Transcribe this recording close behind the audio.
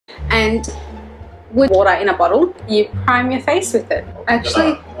and with water in a bottle, you prime your face with it.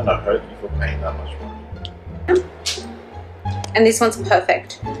 Actually, and I hurt you for paying that much money. And this one's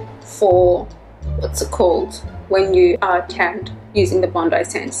perfect for, what's it called, when you are tanned, using the Bondi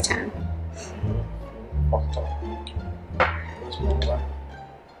Sands tan.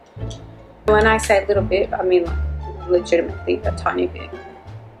 When I say a little bit, I mean like legitimately a tiny bit.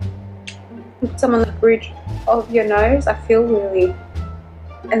 Put some on the bridge of your nose, I feel really,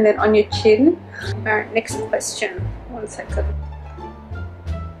 and then on your chin. Alright, next question. 1 second.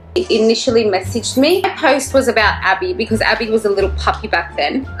 He initially messaged me. My post was about Abby because Abby was a little puppy back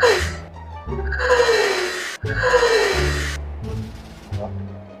then.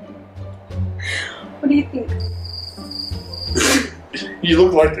 What do you think? You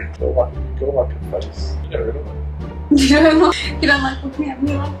look like a girl like a face. You get rid of it. You don't like looking at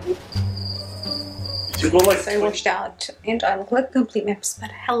me like this? You look like So washed out and I look like a complete mess. But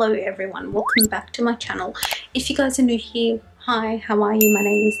hello everyone, welcome back to my channel. If you guys are new here, hi, how are you? My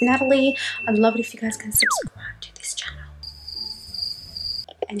name is Natalie. I'd love it if you guys can subscribe to this channel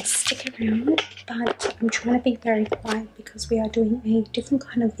and stick around, but I'm trying to be very quiet because we are doing a different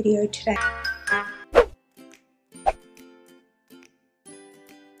kind of video today.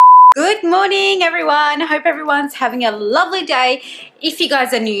 Good morning everyone, hope everyone's having a lovely day. If you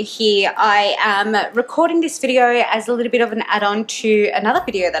guys are new here, I am recording this video as a little bit of an add-on to another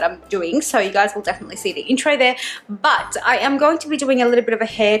video that I'm doing, so you guys will definitely see the intro there. But I am going to be doing a little bit of a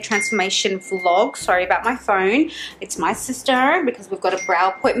hair transformation vlog. Sorry about my phone, it's my sister because we've got a brow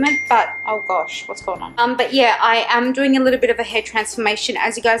appointment, but oh gosh, what's going on? But yeah, I am doing a little bit of a hair transformation.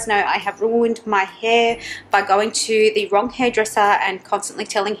 As you guys know, I have ruined my hair by going to the wrong hairdresser and constantly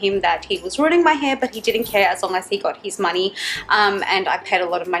telling him that he was ruining my hair, but he didn't care as long as he got his money, and I paid a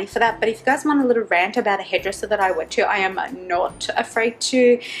lot of money for that. But if you guys want a little rant about a hairdresser that I went to, I am not afraid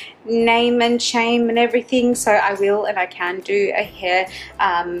to name and shame and everything, so I will and I can do a hair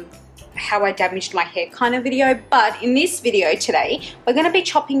how I damaged my hair kind of video. But in this video today, we're going to be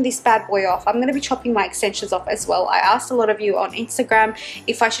chopping this bad boy off. I'm going to be chopping my extensions off as well. I asked a lot of you on Instagram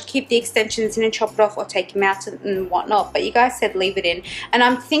if I should keep the extensions in and chop it off or take them out and whatnot, but you guys said leave it in. And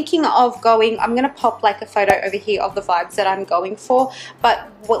I'm thinking of going, I'm going to pop like a photo over here of the vibes that I'm going for,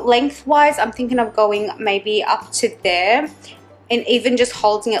 but lengthwise I'm thinking of going maybe up to there, and even just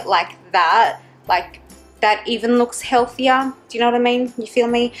holding it like that even looks healthier. Do you know what I mean? You feel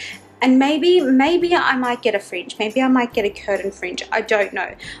me? And maybe I might get a fringe. Maybe I might get a curtain fringe. I don't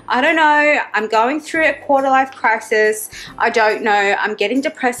know. I don't know. I'm going through a quarter life crisis. I don't know. I'm getting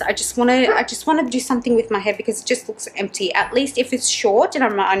depressed. I just want to do something with my hair because it just looks empty. At least if it's short, and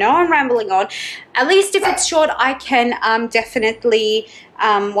I know I'm rambling on. At least if it's short, I can definitely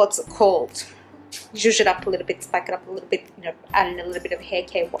what's it called? Zhuzh it up a little bit, spike it up a little bit, you know, add in a little bit of hair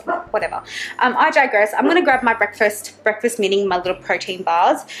care, whatever. I digress. I'm going to grab my breakfast meaning my little protein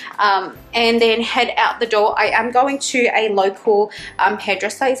bars, and then head out the door. I am going to a local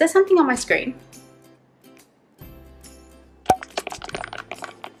hairdresser. Is there something on my screen?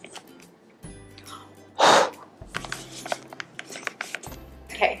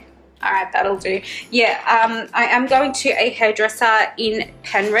 Okay. Alright, that'll do. Yeah, I am going to a hairdresser in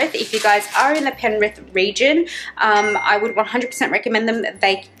Penrith. If you guys are in the Penrith region, I would 100% recommend them.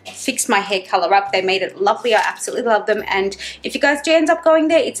 They fixed my hair color up. They made it lovely. I absolutely love them. And if you guys do end up going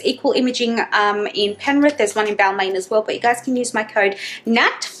there, it's Equal Imaging in Penrith. There's one in Balmain as well. But you guys can use my code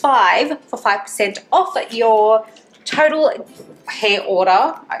NAT5 for 5% off your total hair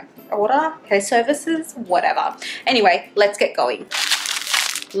hair services, whatever. Anyway, let's get going.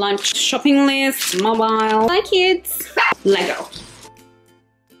 Lunch, shopping list, mobile. Hi kids. Lego.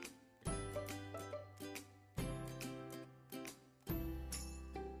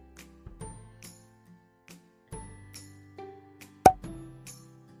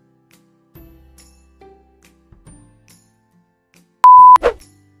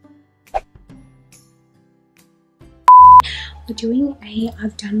 We're doing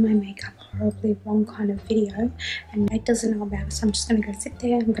I've done my makeup horribly wrong kind of video, and Nate doesn't know about it, so I'm just going to go sit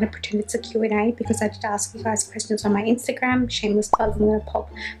there. I'm going to pretend it's a Q&A because I did ask you guys questions on my Instagram. Shameless plug, I'm going to pop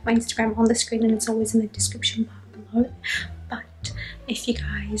my Instagram on the screen and it's always in the description bar below. But if you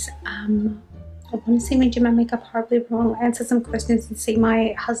guys want to see me do my makeup horribly wrong, answer some questions and see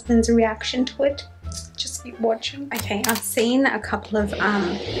my husband's reaction to it, just keep watching. Okay, I've seen a couple of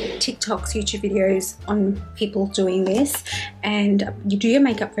TikToks, YouTube videos on people doing this, and you do your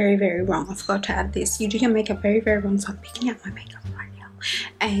makeup very, very wrong. I forgot to add this. You do your makeup very, very wrong, so I'm picking out my makeup right now.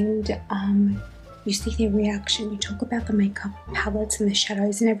 And you see their reaction. You talk about the makeup palettes and the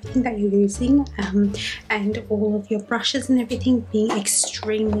shadows and everything that you're using, and all of your brushes and everything being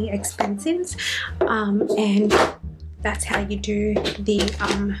extremely expensive, and that's how you do the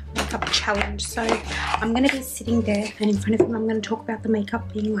makeup challenge. So I'm going to be sitting there, and in front of him I'm going to talk about the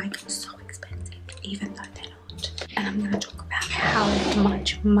makeup being like so expensive, even though they're not. And I'm going to talk about how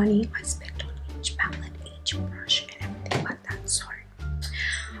much money I spent on each palette, each brush, and everything like that. So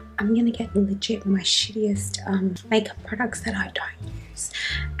I'm going to get legit my shittiest makeup products that I don't use.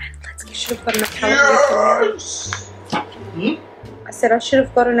 And let's get... Should have gotten a palette with a mirror. I said I should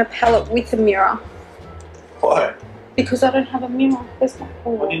have gotten a palette with a mirror. Why? Because I don't have a mirror. Where's my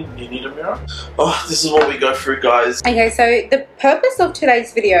palette? What do you need a mirror? Oh, this is what we go through, guys. Okay, so the purpose of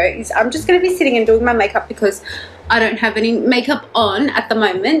today's video is I'm just going to be sitting and doing my makeup because I don't have any makeup on at the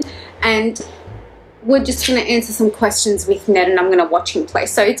moment, and we're just going to answer some questions with Ned, and I'm going to watch him play.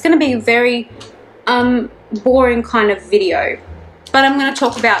 So it's going to be a very boring kind of video, but I'm going to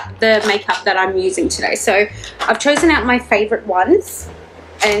talk about the makeup that I'm using today. So I've chosen out my favorite ones,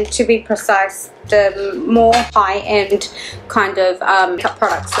 and to be precise, the more high-end kind of makeup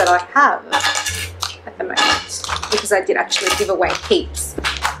products that I have at the moment, because I did actually give away heaps.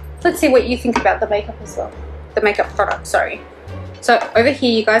 Let's see what you think about the makeup as well. The makeup product, sorry. So over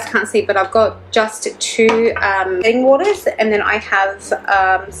here, you guys can't see, but I've got just two setting waters, and then I have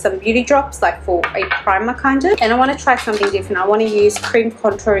some beauty drops, like for a primer kind of. And I want to try something different. I want to use cream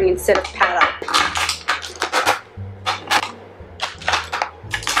contouring instead of powder.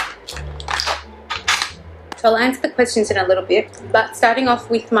 So I'll answer the questions in a little bit, but starting off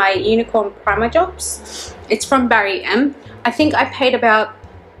with my unicorn primer drops. It's from Barry M. I think I paid about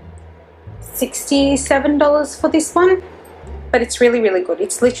 $67 for this one, but it's really, really good.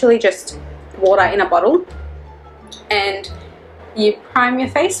 It's literally just water in a bottle, and you prime your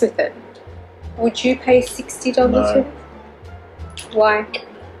face with it. Would you pay $60 for it? Why?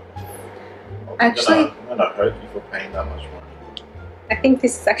 Actually, I'm gonna hurt you for paying that much money. I think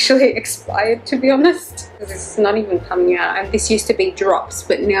this is actually expired, to be honest, because it's not even coming out. And this used to be drops,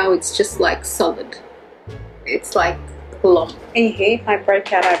 but now it's just like solid. It's like lump. In here, I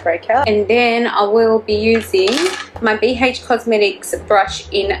break out. And then I will be using my BH Cosmetics brush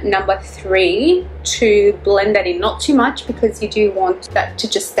in number 3 to blend that in. Not too much, because you do want that to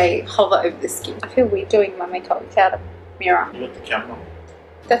just hover over the skin. I feel weird doing my makeup without a mirror. You got the camera.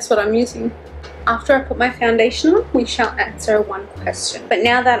 That's what I'm using. After I put my foundation on, we shall answer one question. But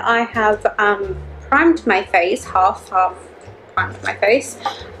now that I have primed my face, half primed my face,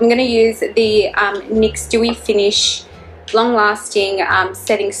 I'm going to use the NYX Dewy Finish Long Lasting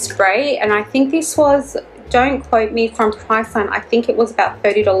Setting Spray. And I think this was, don't quote me from Priceline, I think it was about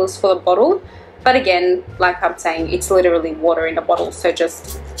 $30 for the bottle. But again, like I'm saying, it's literally water in a bottle. So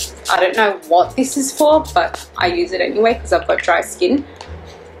just, I don't know what this is for, but I use it anyway because I've got dry skin.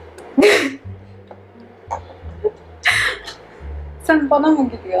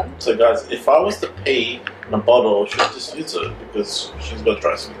 So guys, if I was to pee in a bottle, she'd just use it because she's got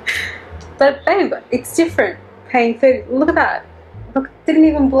dry skin. But babe, it's different. Paying $30. Look at that. Look, it didn't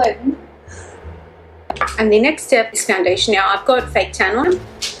even blend. And the next step is foundation. Now I've got fake tan on.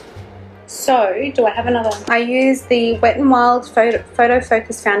 So do I have another one? I use the Wet n Wild Photo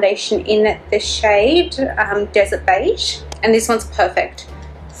Focus Foundation in the shade Desert Beige, and this one's perfect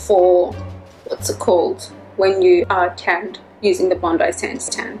for, what's it called, when you are tanned, using the Bondi Sands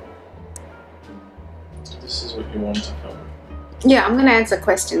tan. This is what you want to film. Yeah, I'm going to answer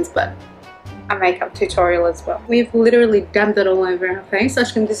questions, but a makeup tutorial as well. We've literally dumped it all over our face.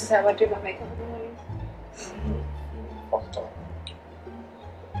 Ashkan, this is how I do my makeup in the morning.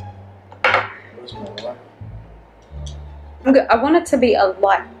 I want it to be a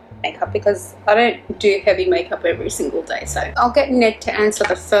light makeup because I don't do heavy makeup every single day. So I'll get Ned to answer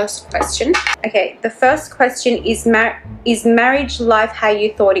the first question. Okay, the first question is marriage life how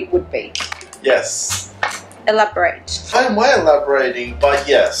you thought it would be? Yes. Elaborate. I'm way elaborating, but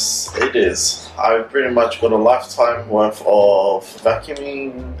yes, it is. I've pretty much got a lifetime worth of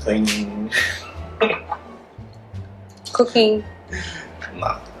vacuuming, cleaning, cooking.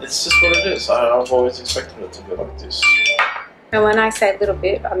 Nah, it's just what it is. I've always expected it to be like this. And when I say a little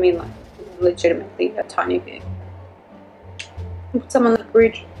bit, I mean like legitimately a tiny bit. Put some on the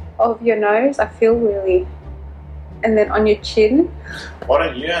bridge of your nose. I feel really, and then on your chin. Why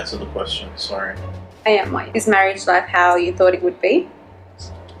don't you answer the question? Sorry. I am like, is marriage life how you thought it would be?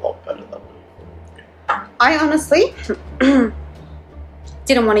 It's a lot better than we thought. I honestly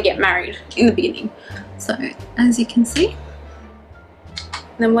didn't want to get married in the beginning. So as you can see,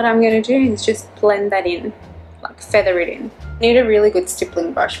 then what I'm going to do is just blend that in, like feather it in. I need a really good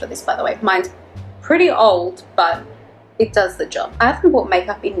stippling brush for this, by the way. Mine's pretty old, but it does the job. I haven't bought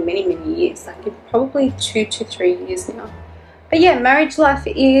makeup in many years, like in probably 2 to 3 years now. But yeah, marriage life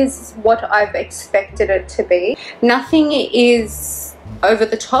is what I've expected it to be. Nothing is over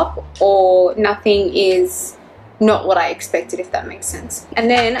the top, or nothing is not what I expected, if that makes sense. And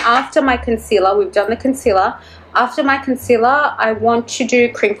then after my concealer, we've done the concealer. After my concealer, I want to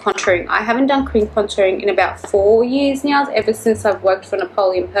do cream contouring. I haven't done cream contouring in about 4 years now, ever since I've worked for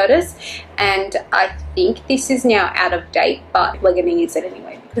Napoleon Purtis, and I think this is now out of date, but we're going to use it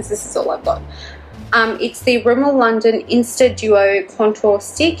anyway because this is all I've got. It's the Rimmel London Insta Duo Contour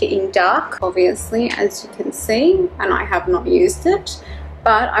Stick in dark, obviously, as you can see, and I have not used it,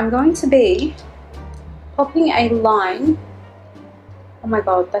 but I'm going to be popping a line. Oh my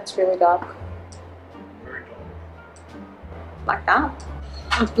god, that's really dark. Like that.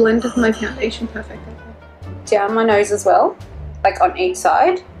 I've blended my foundation perfectly. Down my nose as well, like on each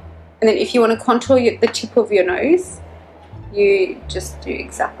side. And then if you want to contour the tip of your nose, you just do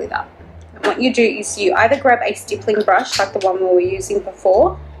exactly that. And what you do is you either grab a stippling brush like the one we were using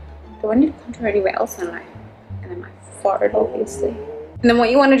before. Do I need to contour anywhere else? And then my forehead, obviously. And then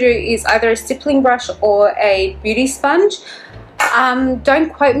what you want to do is either a stippling brush or a beauty sponge. Don't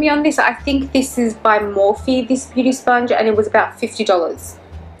quote me on this. I think this is by Morphe, this beauty sponge, and it was about $50.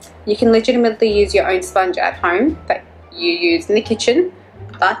 You can legitimately use your own sponge at home that you use in the kitchen,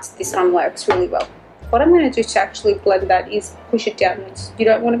 but this one works really well. What I'm going to do to actually blend that is push it downwards. You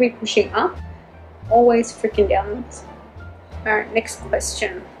don't want to be pushing up, always freaking downwards. Alright, next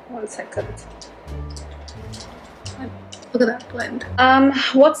question. 1 second. Look at that blend.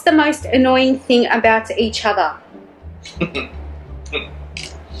 What's the most annoying thing about each other?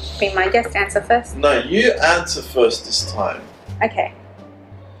 Be my guest, answer first. No, you answer first this time. Okay.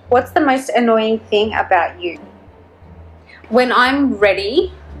 What's the most annoying thing about you? When I'm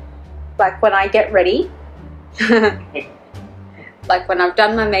ready, like when I get ready, like when I've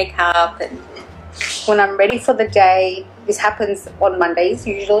done my makeup and when I'm ready for the day. This happens on Mondays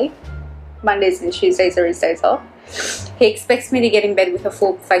usually. Mondays and Tuesdays are his days off. He expects me to get in bed with a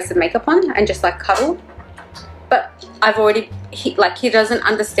full face of makeup on and just like cuddle. But I've already, he doesn't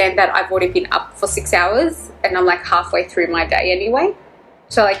understand that I've already been up for 6 hours and I'm like halfway through my day anyway.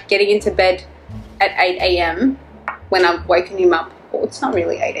 So like getting into bed at 8 AM when I've woken him up, well, it's not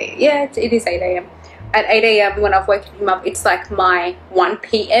really 8 AM. Yeah, it is 8 AM. At 8 AM when I've woken him up, it's like my 1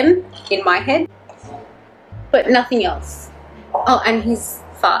 PM in my head, but nothing else. Oh, and his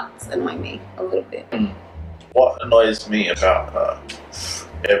farts annoy me a little bit. What annoys me about her?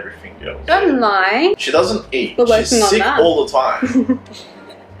 Everything else. Don't lie. She doesn't eat. We're working She's on sick that. all the time.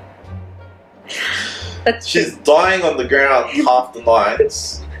 She's dying on the ground half the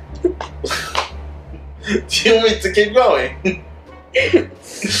nights. Do you want me to keep going?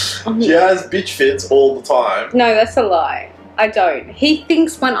 She has bitch fits all the time. No, that's a lie. I don't. He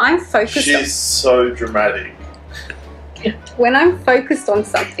thinks when I'm focused She's so dramatic. when I'm focused on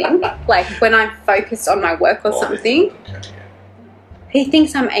something, like when I'm focused on my work or something, he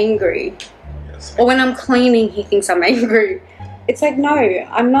thinks I'm angry. Yes. Or when I'm cleaning, he thinks I'm angry. It's like, no,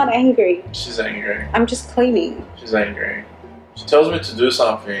 I'm not angry. She's angry. I'm just cleaning. She's angry. She tells me to do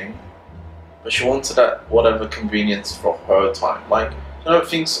something, but she wants it at whatever convenience for her time. Like, she never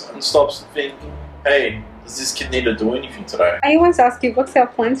thinks and stops to think, hey, does this kid need to do anything today? I always ask you, what's our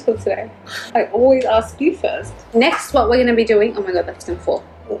plans for today? I always ask you first. Next, what we're going to be doing, oh my god, that's going to fall.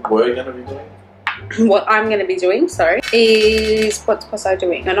 What we're going to be doing? What I'm going to be doing, sorry, is, what was I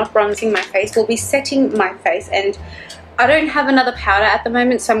doing? I'm not bronzing my face. We'll be setting my face, and I don't have another powder at the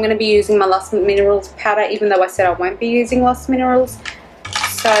moment, so I'm going to be using my Lost Minerals powder, even though I said I won't be using Lost Minerals.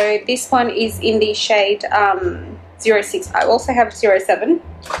 So this one is in the shade 06. I also have 07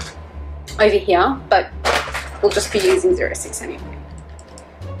 over here, but we'll just be using 06 anyway.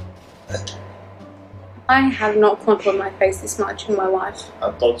 I have not contoured my face this much in my life.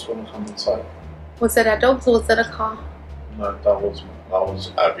 Our dogs want to come inside. Was that our dogs or was that a car? No, that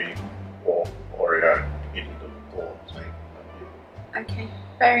was Abby or Oreo hitting the door saying, Okay,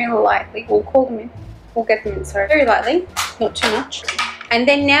 very lightly. We'll call them in. We'll get them in, sorry. Very lightly, not too much. And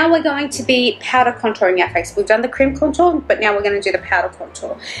then now we're going to be powder contouring our face. We've done the cream contour, but now we're going to do the powder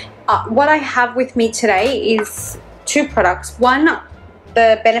contour. What I have with me today is 2 products. One,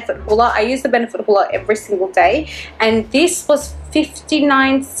 the Benefit Hoola. I use the Benefit Hoola every single day, and this was $59,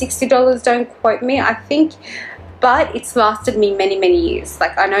 $60, don't quote me, I think, but it's lasted me many years.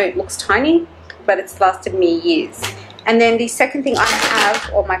 Like, I know it looks tiny, but it's lasted me years. And then the second thing I have,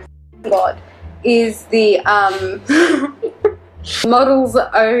 oh my god, is the Model's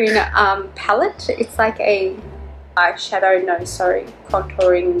Own palette. It's like a eyeshadow,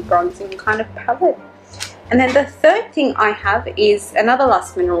 contouring, bronzing kind of palette. And then the third thing I have is another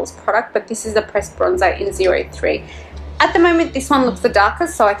Lust Minerals product, but this is the Pressed Bronzer in 03. At the moment, this one looks the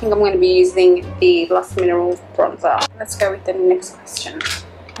darkest, so I think I'm going to be using the Lust Minerals bronzer. Let's go with the next question.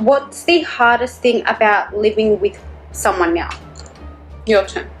 What's the hardest thing about living with someone now? Your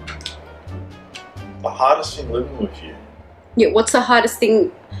turn. The hardest thing living with you? Yeah, what's the hardest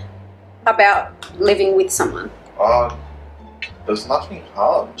thing about living with someone? There's nothing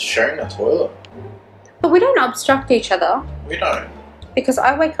hard. Sharing a toilet. But we don't obstruct each other. We don't. Because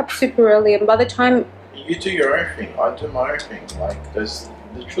I wake up super early, and by the time... You do your own thing, I do my own thing. Like, there's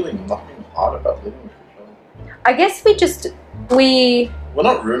literally nothing hard about living with each other. I guess we're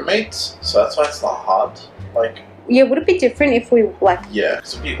not roommates, so that's why it's not hard. Like... Yeah, would it be different if we, like... Yeah,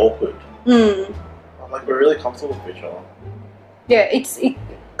 it's a bit awkward. Like, we're really comfortable with each other. Yeah,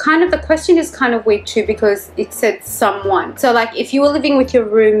 the question is kind of weird too, because it said someone. So, like, if you were living with your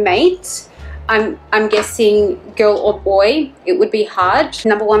roommate... I'm guessing girl or boy, it would be hard.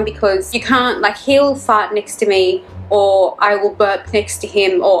 Number one, because you can't, like, he'll fart next to me, or I will burp next to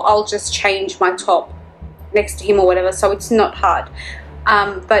him, or I'll just change my top next to him or whatever, so it's not hard.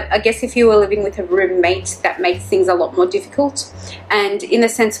 But I guess if you were living with a roommate, that makes things a lot more difficult. And in the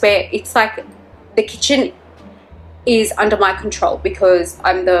sense where it's like the kitchen is under my control because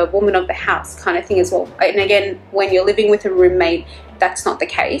I'm the woman of the house kind of thing as well. And again, when you're living with a roommate, that's not the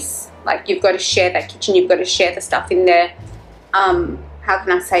case. Like, you've got to share that kitchen, you've got to share the stuff in there. How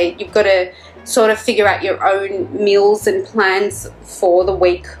can I say? You've got to sort of figure out your own meals and plans for the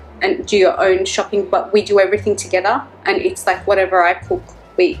week and do your own shopping, but we do everything together, and it's like whatever I cook,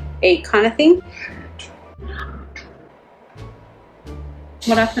 we eat kind of thing.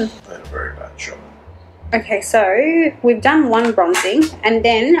 What happened? I had a very bad shot. Okay, so we've done one bronzing, and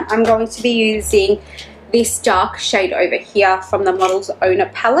then I'm going to be using this dark shade over here from the Model's Owner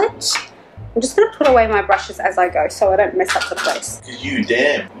palette. I'm just going to put away my brushes as I go so I don't mess up the place. You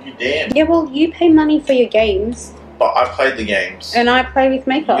damn. Yeah, well, you pay money for your games. But I play the games. And I play with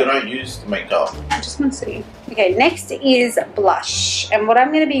makeup. You don't use the makeup. I just want to see. Okay, next is blush. And what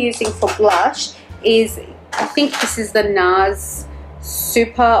I'm going to be using for blush is, I think this is the NARS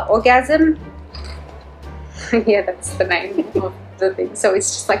Super Orgasm. Yeah, that's the name of the thing. So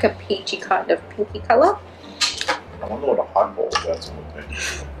it's just like a peachy kind of pinky colour. I wonder what a hyper orgasm would be.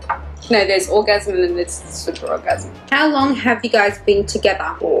 No, there's orgasm and then there's super orgasm. How long have you guys been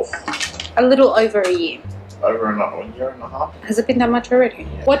together? Oh. A little over a year. Over a year and a half. Has it been that much already?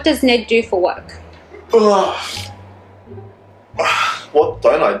 Yeah. What does Ned do for work? What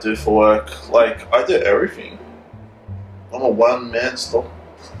don't I do for work? Like, I do everything. I'm a one-man store.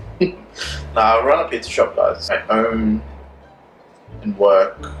 Nah, I run a pizza shop, guys. I own and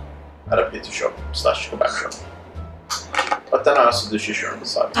work at a pizza shop / kebab shop. But then I also do shisha on the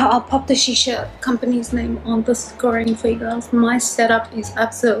side. I'll pop the shisha company's name on the screen for you guys. My setup is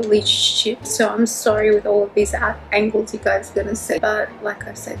absolutely shit, so I'm sorry with all of these angles you guys are gonna see. But like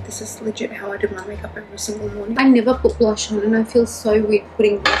I said, this is legit how I do my makeup every single morning. I never put blush on, and I feel so weird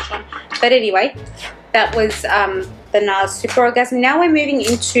putting blush on. But anyway, that was the NARS Super Orgasm. Now we're moving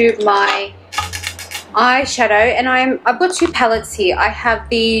into my eyeshadow, and I've got two palettes here. I have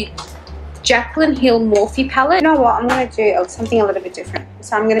the Jaclyn Hill Morphe palette. You know what? I'm going to do something a little bit different.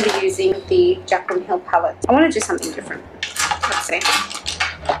 So I'm going to be using the Jaclyn Hill palette. I want to do something different. Let's see.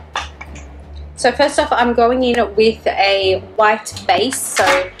 So first off, I'm going in with a white base.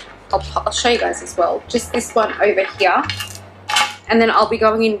 So I'll show you guys as well. Just this one over here. And then I'll be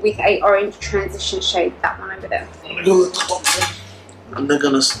going in with a orange transition shade. That one over there. I'm going to go to the top then. I'm not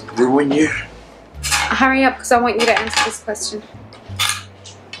going to ruin you. Hurry up, because I want you to answer this question.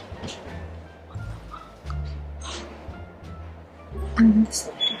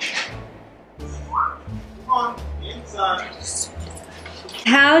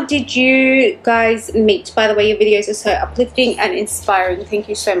 How did you guys meet? By the way, your videos are so uplifting and inspiring. Thank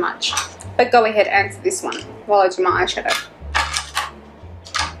you so much. But go ahead, answer this one while I do my eyeshadow.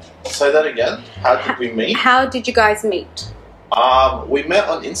 Say that again. How did we meet? How did you guys meet? We met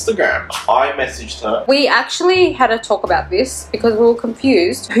on Instagram. I messaged her. We actually had a talk about this because we were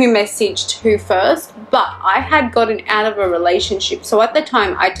confused who messaged who first, but I had gotten out of a relationship, so at the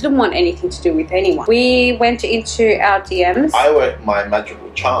time I didn't want anything to do with anyone. We went into our DMs. I worked my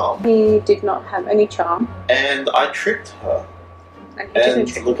magical charm. He did not have any charm. And I tricked her.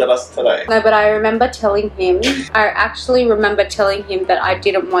 And look at us today. No, but I remember telling him, I actually remember telling him that I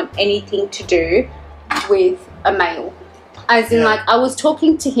didn't want anything to do with a male. As in, like, I was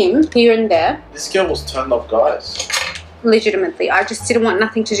talking to him here and there. This girl was turned off guys. Legitimately. I just didn't want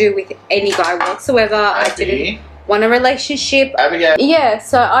nothing to do with any guy whatsoever. I didn't want a relationship. Abigail. Yeah,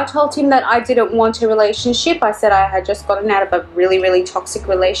 so I told him that I didn't want a relationship. I said I had just gotten out of a really, really toxic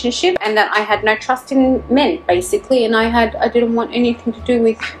relationship and that I had no trust in men, basically, and I didn't want anything to do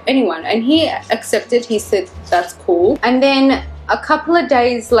with anyone. And he accepted. He said, that's cool. And then a couple of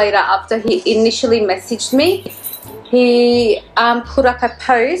days later, after he initially messaged me, he put up a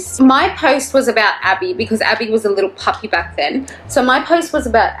post. My post was about Abby because Abby was a little puppy back then. So my post was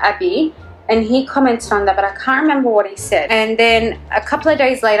about Abby and he commented on that, but I can't remember what he said. And then a couple of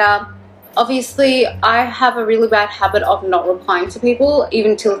days later, obviously I have a really bad habit of not replying to people,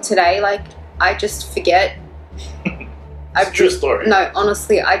 even till today. Like, I just forget. True story. No,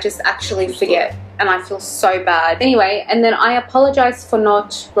 honestly, I just actually forget. And I feel so bad. Anyway, and then I apologized for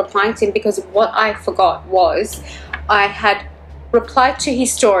not replying to him because what I forgot was I had replied to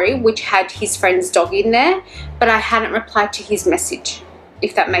his story, which had his friend's dog in there, but I hadn't replied to his message,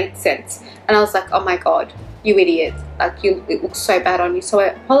 if that made sense. And I was like, oh my God, you idiot. Like, it looks so bad on you. So I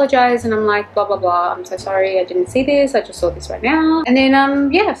apologized and I'm like, blah, blah, blah. I'm so sorry. I didn't see this. I just saw this right now. And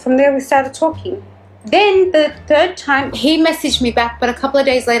then, yeah, from there we started talking. Then the third time he messaged me back, but a couple of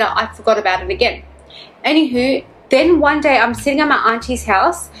days later I forgot about it again. Anywho, then one day I'm sitting at my auntie's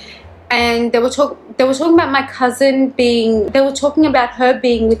house and they were talking about my cousin being, they were talking about her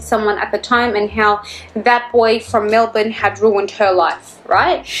being with someone at the time and how that boy from Melbourne had ruined her life,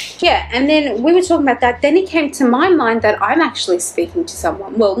 right? Yeah, and then we were talking about that. Then it came to my mind that I'm actually speaking to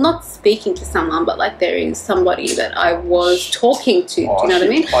someone. Well, not speaking to someone, but like there is somebody that I was talking to, do you know what I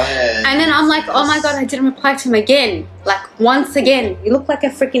mean? And then I'm like, oh my God, I didn't reply to him again. Like, once again. You look like a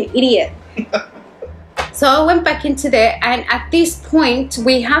freaking idiot. So I went back into there, and at this point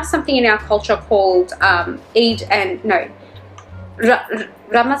we have something in our culture called Eid and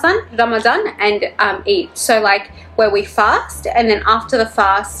Ramadan and Eid. So like where we fast, and then after the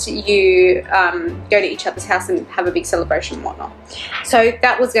fast you go to each other's house and have a big celebration and whatnot. So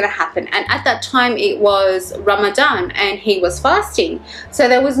that was going to happen, and at that time it was Ramadan and he was fasting, so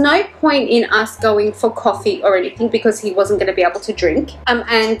there was no point in us going for coffee or anything because he wasn't going to be able to drink.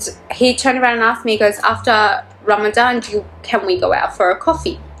 And he turned around and asked me, he goes, after Ramadan can we go out for a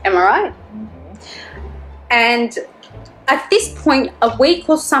coffee, am I right? And at this point, a week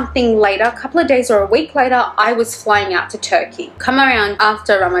or something later, a couple of days or a week later, I was flying out to Turkey. Come around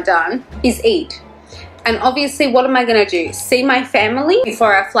after Ramadan is Eid. And obviously, what am I going to do? See my family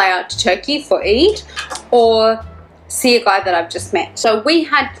before I fly out to Turkey for Eid, or see a guy that I've just met? So we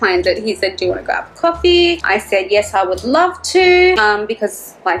had planned it. He said, do you want to go have coffee? I said, yes, I would love to,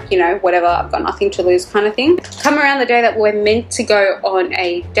 because like, you know, whatever, I've got nothing to lose kind of thing. Come around the day that we're meant to go on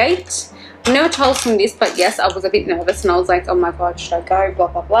a date. I never told him this, but yes, I was a bit nervous and I was like, oh my God, should I go, blah,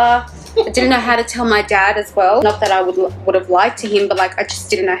 blah, blah. I didn't know how to tell my dad as well. Not that I would have lied to him, but like I just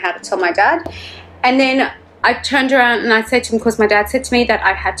didn't know how to tell my dad. And then I turned around and I said to him, because my dad said to me that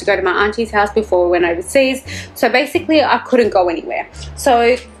I had to go to my auntie's house before we went overseas. So basically I couldn't go anywhere.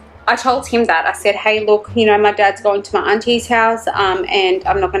 So I told him that. I said, hey, look, you know, my dad's going to my auntie's house and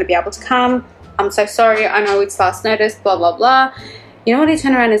I'm not going to be able to come. I'm so sorry. I know it's last notice, blah, blah, blah. You know what he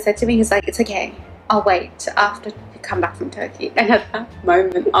turned around and said to me? He's like, it's okay. I'll wait after you come back from Turkey. And at that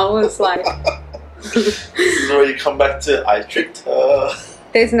moment, I was like... This is where you come back to, I tricked her.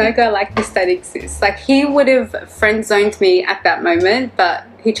 There's no girl like this that exists. Like, he would have friend-zoned me at that moment, but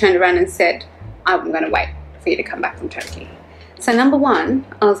he turned around and said, I'm going to wait for you to come back from Turkey. So number one,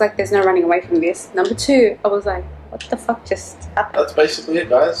 I was like, there's no running away from this. Number two, I was like, what the fuck just happened? That's basically it,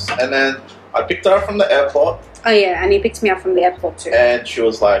 guys. And then I picked her up from the airport. Oh yeah, and he picked me up from the airport too. And she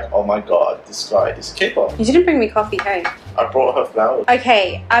was like, oh my God, this guy is a keeper. You didn't bring me coffee, hey? I brought her flowers.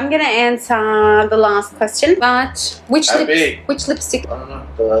 Okay, I'm going to answer the last question, but which lipstick? I don't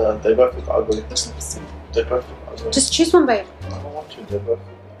know, they both look ugly. Which lipstick? They both look ugly. Just choose one, babe. I don't want to, they both look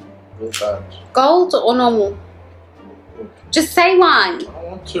really bad. Gold or normal? Just say one. I don't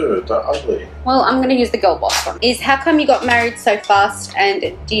want to, they're ugly. Well, I'm going to use the gold box one. Is how come you got married so fast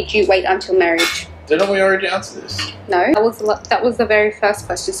and did you wait until marriage? Didn't we already answer this? No, that was the very first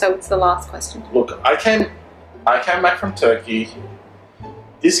question, so it's the last question. Look, I came back from Turkey.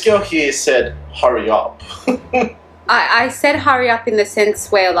 This girl here said, hurry up. I said hurry up in the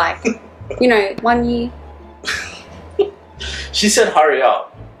sense where, like, you know, 1 year. She said hurry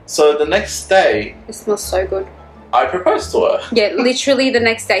up. So the next day... It smells so good. I proposed to her. Yeah, literally the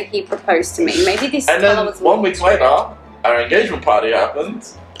next day he proposed to me. Maybe this and then 1 week later, our engagement party happened.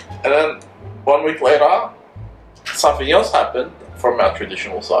 And then 1 week later, something else happened from our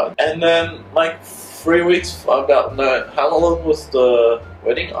traditional side. And then like 3 weeks, how long was the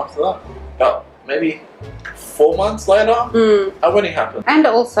wedding after that? About maybe 4 months later, our wedding happened. And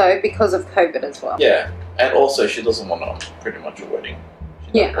also because of COVID as well. Yeah. And also, she doesn't want pretty much a wedding.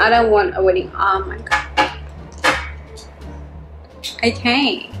 Yeah, I don't want a wedding. Oh my god.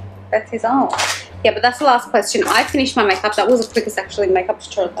 Okay, that's his own. Yeah, but that's the last question. I finished my makeup. That was the quickest actually makeup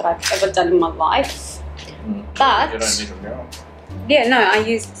tutorial that I've ever done in my life. But you don't need a mirror. yeah, no, I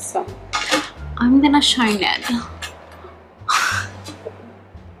used this one. I'm gonna show Ned.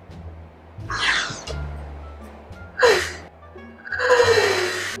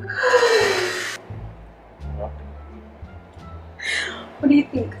 What do you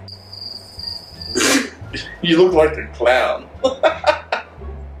think? You look like a clown.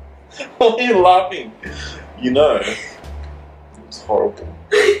 Why are you laughing? You know, it's horrible.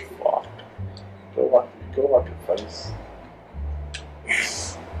 Fuck. Go wipe your face.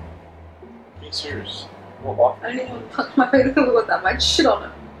 Be serious. What laughing? I don't even want to touch my face because I've got that much shit on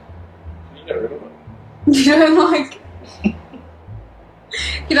it. Can you get rid of it? You don't like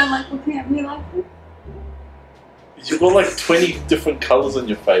you don't like looking at me like this? You've got like 20 different colours on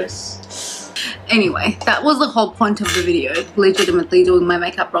your face. Anyway, that was the whole point of the video. Legitimately doing my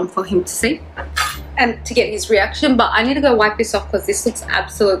makeup wrong for him to see and to get his reaction. But I need to go wipe this off because this looks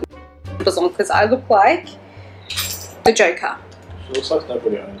absolutely bizarre because I look like the Joker. She looks like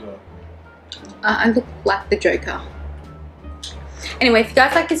nobody owns her. I look like the Joker. Anyway, if you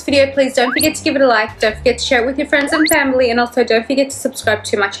guys like this video, please don't forget to give it a like. Don't forget to share it with your friends and family. And also don't forget to subscribe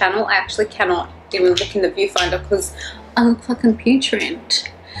to my channel. I actually cannot even look in the viewfinder because I look fucking putrid.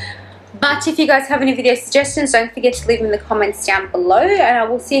 But if you guys have any video suggestions, don't forget to leave them in the comments down below. And I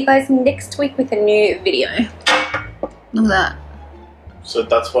will see you guys next week with a new video. Look at that. So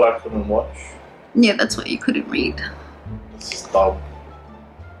that's what I couldn't watch? Yeah, that's what you couldn't read. This is dumb.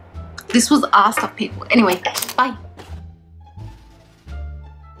 This was our stuff, people. Anyway, bye.